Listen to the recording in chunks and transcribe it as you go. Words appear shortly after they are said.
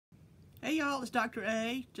Hey y'all, it's Dr.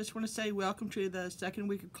 A. Just want to say welcome to the second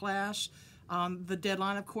week of class. The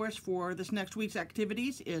deadline, of course, for this next week's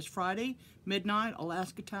activities is Friday, midnight,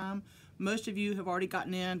 Alaska time. Most of you have already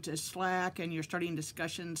gotten into Slack and you're starting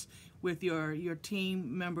discussions with your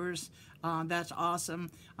team members. That's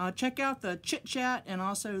awesome. Check out the Chit Chat and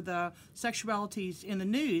also the Sexualities in the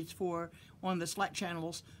News for on the Slack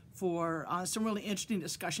channels for some really interesting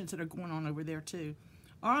discussions that are going on over there too.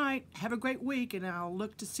 All right, have a great week, and I'll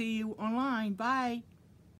look to see you online. Bye.